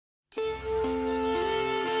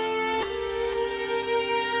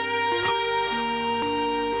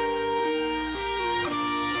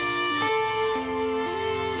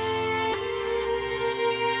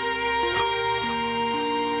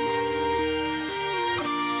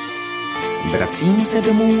Vracím se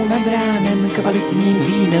domů nad ránem, kvalitním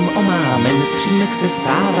vínem omámen. Z přímek se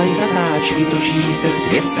stávají zatáčky, točí se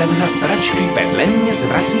světcem na sračky. Vedle mě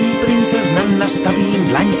zvrací princezna, nastavím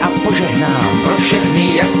dlaň a požehnám. Pro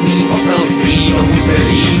všechny jasný poselství, tomu se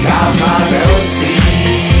říká přátelství.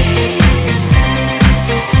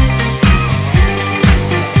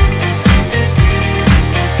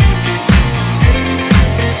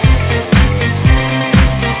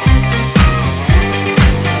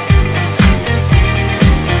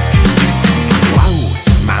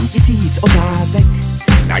 Otázek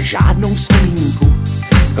na žádnou vzpomínku,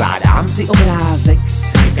 skládám si obrázek,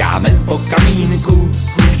 kámen po kamínku.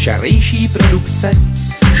 Včerejší produkce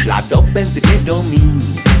šla do bezvědomí,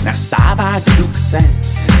 nastává dedukce,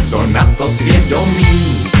 co na to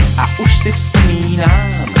svědomí. A už si vzpomínám,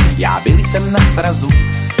 já byl jsem na srazu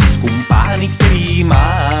s kumpány, který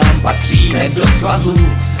mám, patříme do svazu,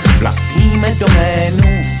 vlastníme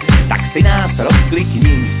doménu, tak si nás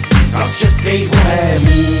rozklikni, svaz českých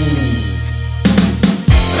bohémů.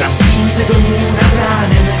 Vracím se domů nad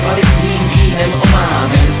ránem, kvalitním vínem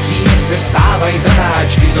omámen. Z přímek se stávají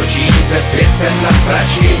zatáčky, točí se světcem na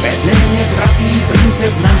sračky. Vedle mě zvrací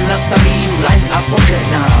princezna, nastavím dlaň a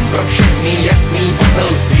požehnám. Pro všechny jasný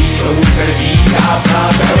poselství, tomu se říká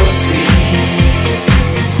přátelství.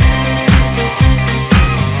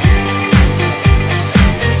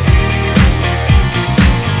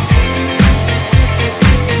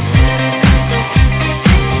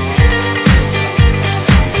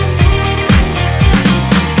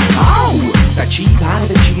 Stačí pár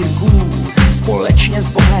večírků společně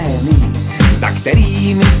s bohémy, za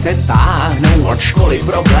kterými se táhnou od školy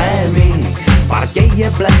problémy. V partě je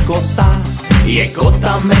blekota, je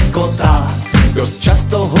kota mekota, dost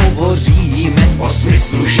často hovoříme o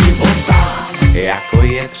smyslu života. Jako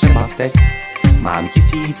je třeba teď, mám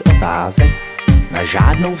 1000 otázek, na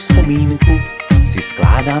žádnou vzpomínku si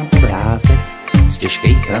skládám obrázek. Z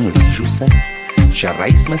těžkých ran lížu se, včera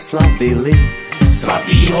jsme slavili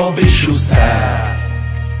svatýho Vyšuse.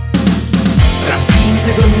 Vracím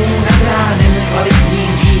se domů nad ránem,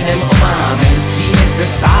 kvalitním vínem omámen. Z přímek se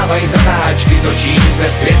stávají zatáčky, točí se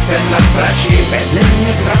světcem na sračky. Vedle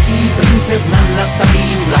mě zvrací princezna,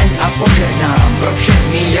 nastavím dlaň a požehnám. Pro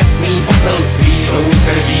všechny jasný poselství, tomu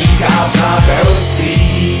se říká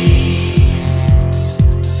přátelství.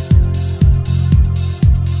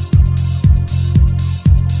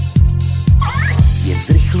 Svět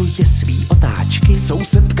zrychluje svý otáčky,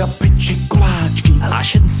 sousedka peče koláčky,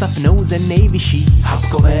 hlášenca v nouze nejvyšší,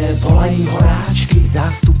 habkové volají horáčky.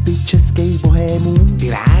 Zástupy českých bohémů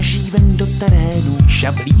vyráží ven do terénu,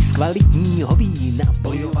 šablí z kvalitního vína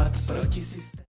bojovat proti systému.